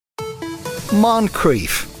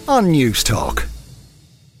Moncrief on News Talk.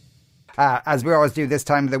 As we always do this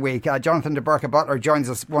time of the week, Jonathan deBurca Butler joins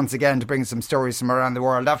us once again to bring some stories from around the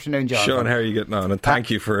world. Afternoon, Jonathan. Sean, how are you getting on? And thank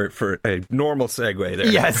you for a normal segue there.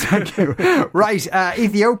 Yes, thank you. Right,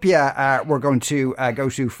 Ethiopia we're going to go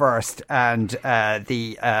to first, and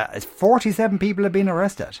 47 people have been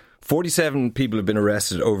arrested. 47 people have been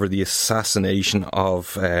arrested over the assassination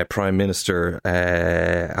of Prime Minister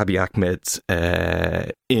Abiy Ahmed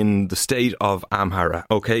in the state of Amhara.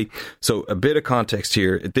 Okay, so a bit of context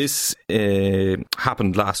here. This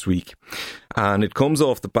happened last week, and it comes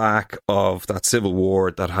off the back of that civil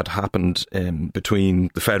war that had happened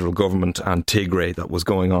between the federal government and Tigray that was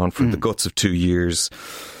going on for the guts of 2 years.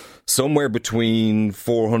 Somewhere between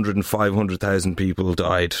 400 and 500,000 people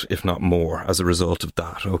died, if not more, as a result of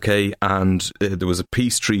that, okay? And there was a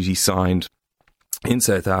peace treaty signed in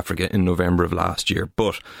South Africa in November of last year.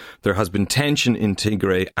 But there has been tension in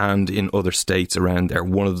Tigray and in other states around there,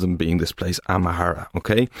 one of them being this place, Amhara,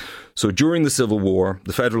 okay? So during the civil war,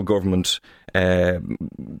 the federal government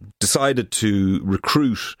decided to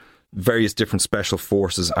recruit various different special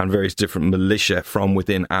forces and various different militia from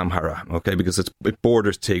within Amhara, okay, because it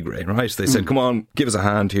borders Tigray, right? They said, come on, give us a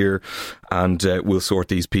hand here and we'll sort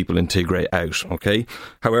these people in Tigray out, okay?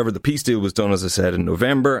 However, the peace deal was done, as I said, in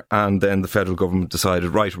November, and then the federal government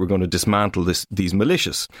decided, right, we're going to dismantle these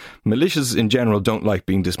militias. Militias in general don't like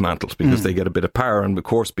being dismantled because they get a bit of power, and of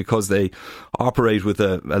course, because they operate with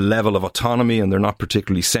a level of autonomy and they're not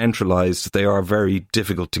particularly centralised, they are very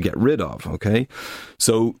difficult to get rid of, okay?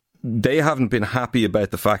 So they haven't been happy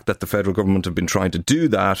about the fact that the federal government have been trying to do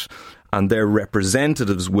that, and their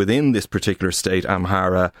representatives within this particular state,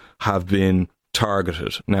 Amhara, have been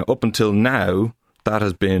targeted. Now, up until now, that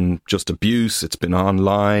has been just abuse. It's been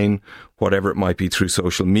online, whatever it might be, through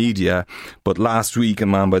social media. But last week, a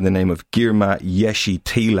man by the name of Girma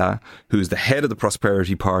Yeshitela, who's the head of the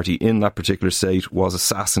Prosperity Party in that particular state, was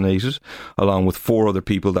assassinated, along with 4 other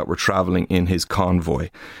people that were travelling in his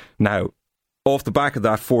convoy. Now, off the back of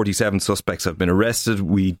that, 47 suspects have been arrested.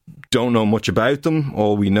 We don't know much about them.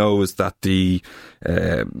 All we know is that the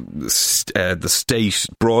state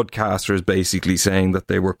broadcaster is basically saying that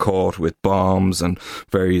they were caught with bombs and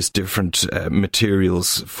various different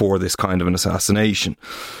materials for this kind of an assassination.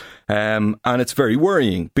 And it's very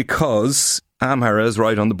worrying because Amhara is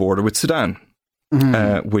right on the border with Sudan,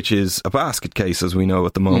 which is a basket case, as we know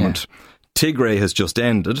at the moment. Yeah. Tigray has just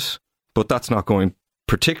ended, but that's not going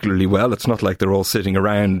particularly well. It's not like they're all sitting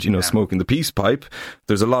around, smoking the peace pipe.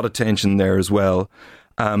 There's a lot of tension there as well.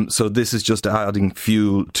 So this is just adding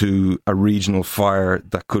fuel to a regional fire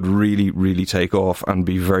that could really, really take off and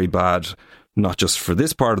be very bad, not just for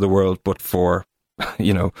this part of the world, but for,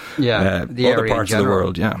 the other parts of the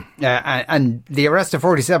world. And the arrest of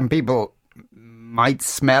 47 people might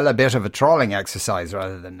smell a bit of a trawling exercise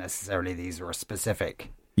rather than necessarily these were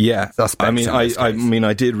specific. Yeah,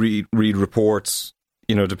 I did read reports,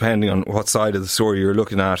 depending on what side of the story you're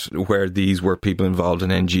looking at, where these were people involved in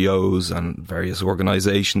NGOs and various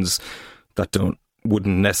organisations that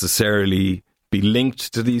wouldn't necessarily be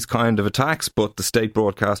linked to these kind of attacks, but the state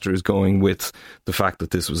broadcaster is going with the fact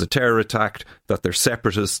that this was a terror attack, that they're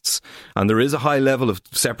separatists, and there is a high level of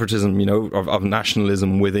separatism, of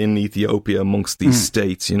nationalism within Ethiopia amongst these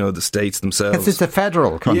states, the states themselves. It's a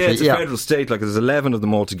federal country. Yeah, it's a federal state, there's 11 of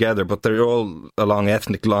them all together, but they're all along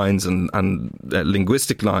ethnic lines and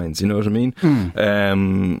linguistic lines, you know what I mean?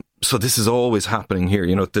 So this is always happening here.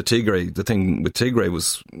 The thing with Tigray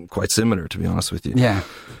was quite similar, to be honest with you. Yeah.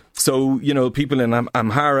 So, people in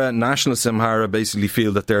Amhara, nationalist Amhara, basically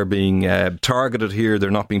feel that they're being targeted here.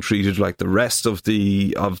 They're not being treated like the rest of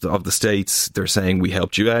the states. They're saying, we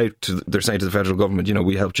helped you out. They're saying to the federal government,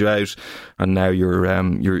 we helped you out, and now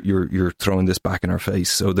you're throwing this back in our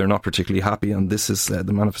face. So they're not particularly happy, and this is the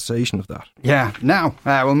manifestation of that. Yeah. Now,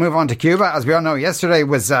 we'll move on to Cuba. As we all know, yesterday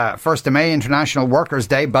was 1st of May, International Workers'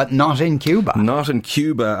 Day, but not in Cuba. Not in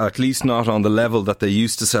Cuba, at least not on the level that they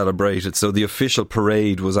used to celebrate it. So the official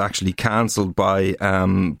parade was actually cancelled by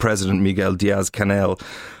President Miguel Diaz-Canel,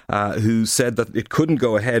 who said that it couldn't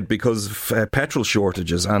go ahead because of petrol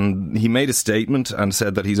shortages. And he made a statement and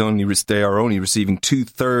said that they are only receiving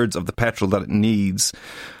 2/3 of the petrol that it needs,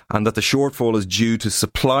 and that the shortfall is due to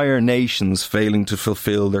supplier nations failing to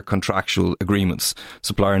fulfill their contractual agreements.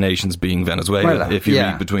 Supplier nations being Venezuela, if you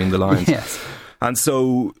read between the lines. Yes. And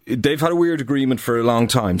so they've had a weird agreement for a long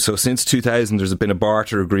time. So since 2000, there's been a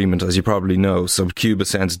barter agreement, as you probably know. So Cuba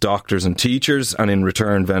sends doctors and teachers, and in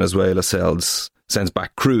return, Venezuela sends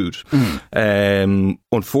back crude.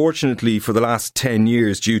 Unfortunately, for the last 10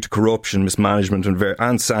 years, due to corruption, mismanagement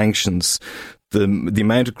and sanctions, the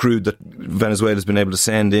amount of crude that Venezuela's been able to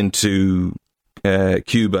send into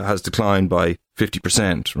Cuba has declined by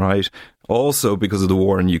 50%, right? Also because of the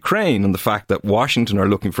war in Ukraine and the fact that Washington are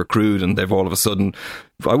looking for crude, and they've all of a sudden,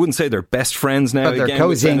 I wouldn't say they're best friends now. But they're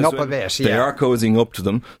cozying up a bit. They are cozying up to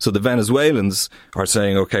them. So the Venezuelans are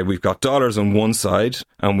saying, okay, we've got dollars on one side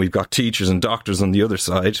and we've got teachers and doctors on the other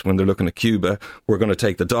side. When they're looking at Cuba, we're going to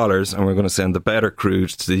take the dollars and we're going to send the better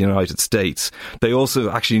crude to the United States. They also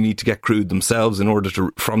actually need to get crude themselves in order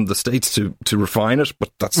from the States to refine it,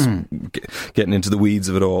 but that's getting into the weeds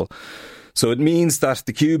of it all. So it means that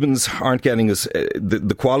the Cubans aren't getting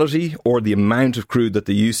the quality or the amount of crude that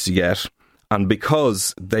they used to get. And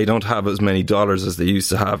because they don't have as many dollars as they used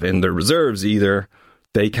to have in their reserves either,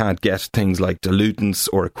 they can't get things like dilutants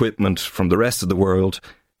or equipment from the rest of the world.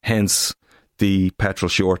 Hence the petrol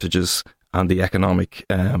shortages and the economic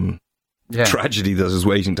tragedy that is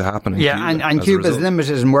waiting to happen in Cuba. And Cuba's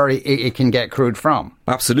limited in where it can get crude from.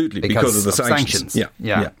 Absolutely, because of the sanctions.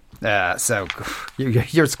 Yeah. So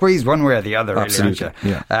you're squeezed one way or the other, really, aren't you?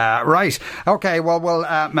 Yeah. Right. Okay. Well, we'll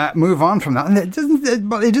move on from that. And it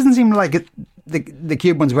doesn't seem like the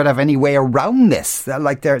Cubans would have any way around this.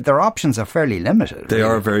 Like their options are fairly limited. They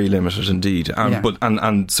are very limited indeed.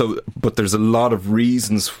 But there's a lot of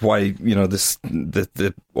reasons why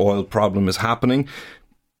the oil problem is happening.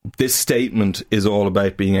 This statement is all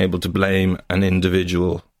about being able to blame an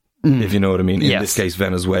individual, if you know what I mean. In this case,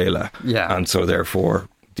 Venezuela. Yeah. And so therefore,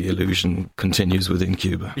 the illusion continues within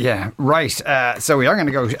Cuba. Yeah, right. So we are going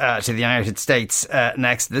to go to the United States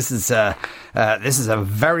next. This is a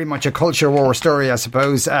very much a culture war story, I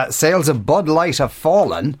suppose. Sales of Bud Light have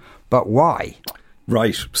fallen, but why?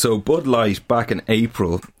 Right. So Bud Light, back in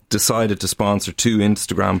April, decided to sponsor 2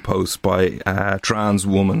 Instagram posts by a trans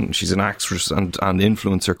woman. She's an actress and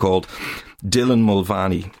influencer called Dylan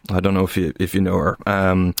Mulvaney. I don't know if you know her.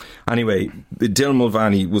 Anyway, Dylan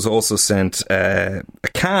Mulvaney was also sent a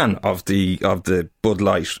can of the Bud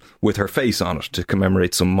Light with her face on it to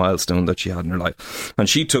commemorate some milestone that she had in her life. And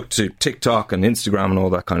she took to TikTok and Instagram and all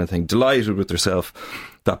that kind of thing, delighted with herself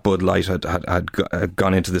that Bud Light had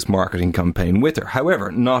gone into this marketing campaign with her.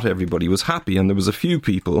 However, not everybody was happy, and there was a few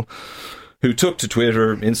people who took to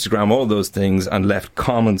Twitter, Instagram, all those things, and left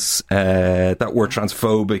comments that were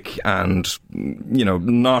transphobic and,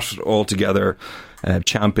 not altogether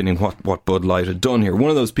championing what Bud Light had done here. One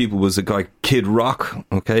of those people was a guy, Kid Rock,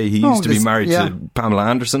 okay? He used to be married to Pamela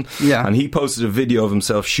Anderson, and he posted a video of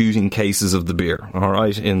himself shooting cases of the beer, all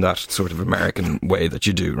right, in that sort of American way that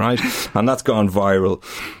you do, right? And that's gone viral.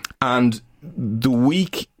 And the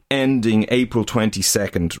week ending April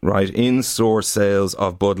 22nd, right, in-store sales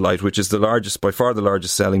of Bud Light, which is by far the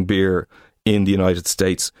largest selling beer in the United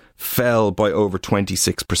States, fell by over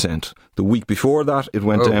 26%. The week before that, it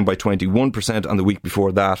went down by 21%, and the week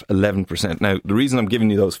before that, 11%. Now, the reason I'm giving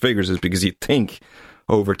you those figures is because you'd think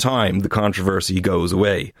over time the controversy goes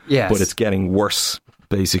away, but it's getting worse,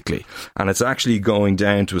 basically. And it's actually going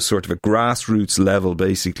down to a sort of a grassroots level,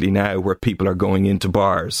 basically, now, where people are going into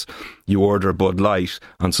bars. You order a Bud Light,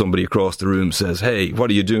 and somebody across the room says, "Hey, what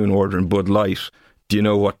are you doing ordering Bud Light? Do you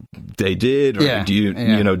know what they did? Or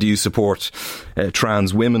do you support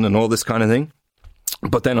trans women and all this kind of thing?"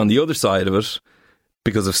 But then on the other side of it,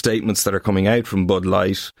 because of statements that are coming out from Bud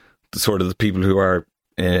Light, the people who are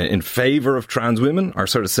in favour of trans women are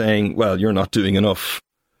sort of saying, well, you're not doing enough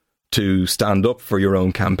to stand up for your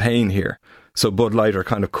own campaign here. So Bud Light are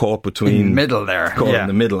kind of caught between... in the middle there. In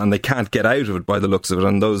the middle, and they can't get out of it by the looks of it.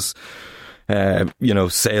 And those...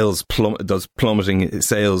 sales those plummeting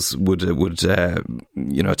sales would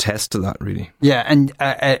attest to that, really. Yeah, and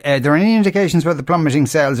are there any indications whether the plummeting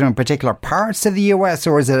sales are in particular parts of the US,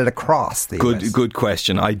 or is it across the US? Good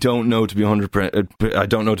question. I don't know to be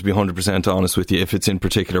 100% honest with you if it's in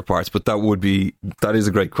particular parts, but that is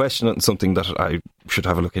a great question and something that I should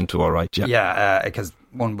have a look into. All right, because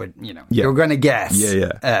one would, you're going to guess.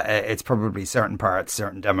 It's probably certain parts,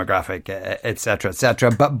 certain demographic, etc.,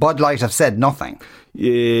 etc. But Bud Light have said nothing.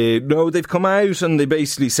 No, they've come out and they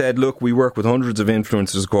basically said, look, we work with hundreds of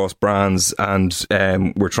influencers across brands, and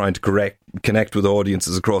we're trying to connect with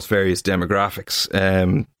audiences across various demographics,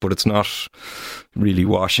 but it's not really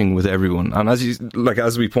washing with everyone. And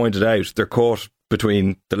as we pointed out, they're caught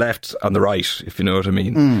between the left and the right, if you know what I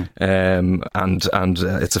mean. And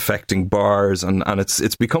it's affecting bars, and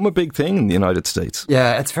it's become a big thing in the United States.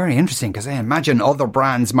 Yeah, it's very interesting, because I imagine other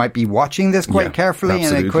brands might be watching this quite carefully,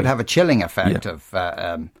 absolutely. And it could have a chilling effect of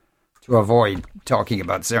to avoid talking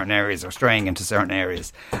about certain areas or straying into certain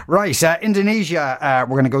areas. Right, Indonesia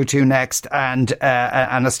we're going to go to next, and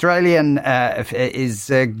an Australian is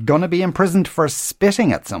going to be imprisoned for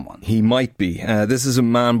spitting at someone. He might be. This is a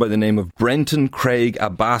man by the name of Brenton Craig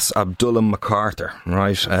Abbas Abdullah MacArthur,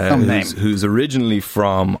 right? Who's originally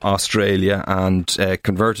from Australia and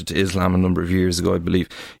converted to Islam a number of years ago, I believe.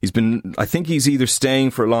 I think he's either staying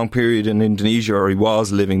for a long period in Indonesia or he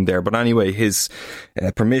was living there. But anyway, his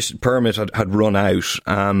permit had run out,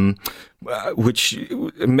 which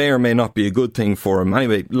may or may not be a good thing for him.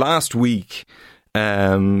 Anyway, last week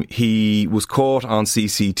he was caught on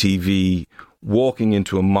CCTV walking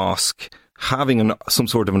into a mosque, having some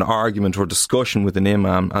sort of an argument or discussion with an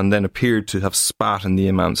imam, and then appeared to have spat in the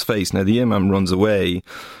imam's face. Now, the imam runs away,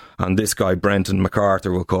 and this guy, Brenton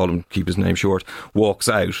MacArthur, we'll call him, keep his name short, walks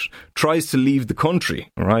out, tries to leave the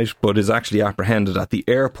country, right, but is actually apprehended at the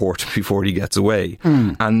airport before he gets away.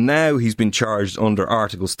 And now he's been charged under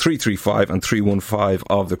Articles 335 and 315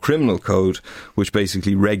 of the Criminal Code, which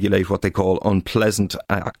basically regulate what they call unpleasant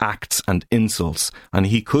acts and insults. And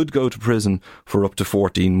he could go to prison for up to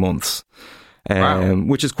 14 months. Wow.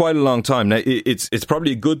 Which is quite a long time. Now, it's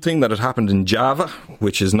probably a good thing that it happened in Java,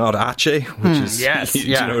 which is not Aceh, which is, yes, do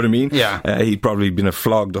you know what I mean? Yeah. He'd probably been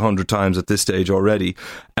flogged 100 times at this stage already.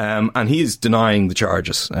 And he's denying the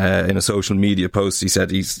charges. In a social media post, he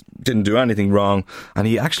said he didn't do anything wrong. And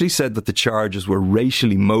he actually said that the charges were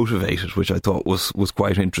racially motivated, which I thought was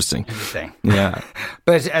quite interesting. Interesting. Yeah.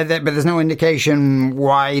 But there's no indication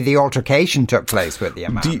why the altercation took place with the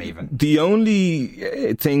imam, The only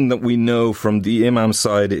thing that we know from the imam's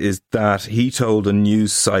side is that he told a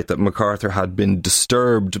news site that MacArthur had been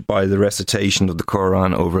disturbed by the recitation of the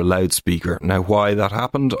Quran over a loudspeaker. Now, why that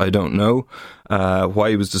happened, I don't know. Why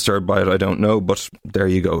he was disturbed by it, I don't know. But there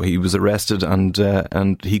you go. He was arrested,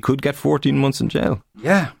 and he could get 14 months in jail.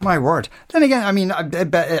 Yeah, my word. Then again, I mean,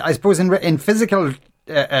 I suppose in physical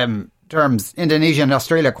terms, Indonesia and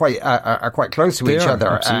Australia are quite close to each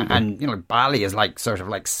other, and Bali is sort of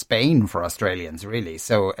like Spain for Australians, really.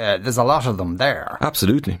 So there's a lot of them there.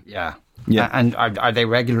 Absolutely. Yeah. And are they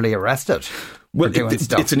regularly arrested? Well,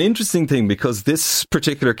 it's an interesting thing because this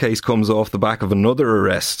particular case comes off the back of another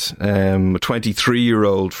arrest. A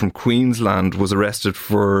 23-year-old from Queensland was arrested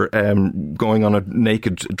for going on a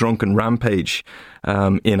naked drunken rampage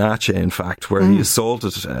in Aceh, in fact, where he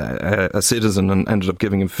assaulted a citizen and ended up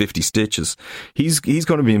giving him 50 stitches. He's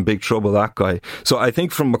going to be in big trouble, that guy. So I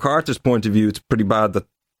think from MacArthur's point of view, it's pretty bad that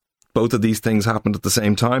both of these things happened at the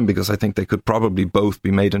same time, because I think they could probably both be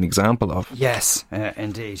made an example of. Yes,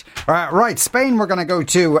 indeed. Right, Spain we're going to go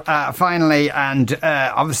to finally, and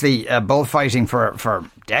obviously bullfighting for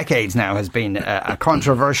decades now has been a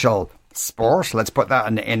controversial sport. Let's put that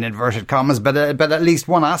in inverted commas, but at least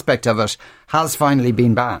one aspect of it has finally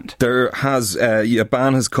been banned. There has a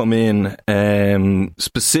ban has come in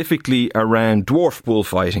specifically around dwarf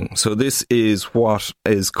bullfighting. So this is what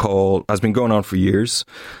has been going on for years.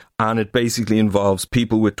 And it basically involves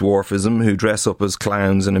people with dwarfism who dress up as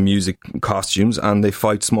clowns in music costumes, and they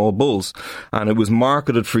fight small bulls. And it was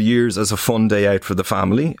marketed for years as a fun day out for the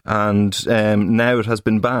family, and now it has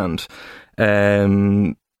been banned.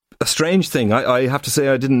 A strange thing. I have to say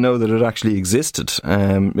I didn't know that it actually existed.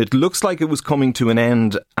 It looks like it was coming to an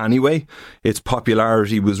end anyway. Its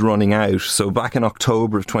popularity was running out. So back in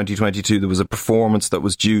October of 2022, there was a performance that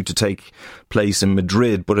was due to take place in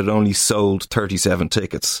Madrid, but it only sold 37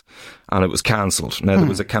 tickets and it was cancelled. Now, there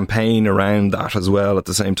was a campaign around that as well at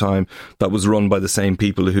the same time that was run by the same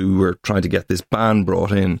people who were trying to get this ban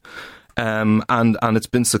brought in. And it's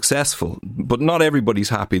been successful, but not everybody's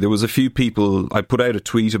happy. There was a few people, I put out a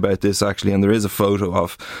tweet about this actually, and there is a photo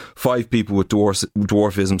of 5 people with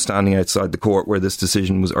dwarfism standing outside the court where this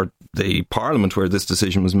decision was, or the parliament where this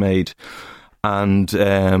decision was made. And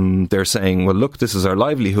they're saying, well, look, this is our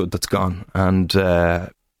livelihood that's gone. And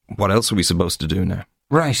what else are we supposed to do now?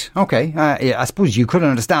 Right, okay. I suppose you could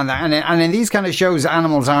understand that. And in these kind of shows,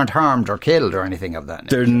 animals aren't harmed or killed or anything of that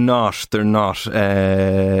nature. They're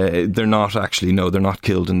not actually, no, they're not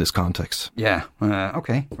killed in this context. Yeah,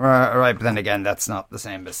 okay. Right, but then again, that's not the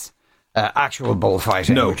same as actual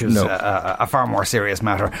bullfighting, which is a far more serious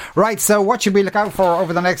matter. Right, so what should we look out for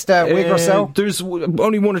over the next week or so? There's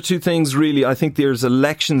only one or two things, really. I think there's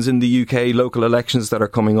elections in the UK, local elections that are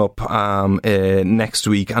coming up next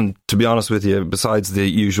week. And to be honest with you, besides the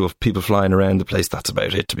usual people flying around the place, that's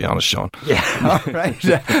about it, to be honest, Sean. Yeah, all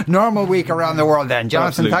right. Normal week around the world then.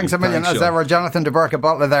 Jonathan, Absolutely. Thanks a million as ever. Jonathan deBurca,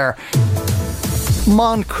 Butler there.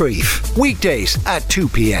 Moncrief, weekdays at 2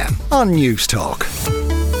 p.m. on News Talk.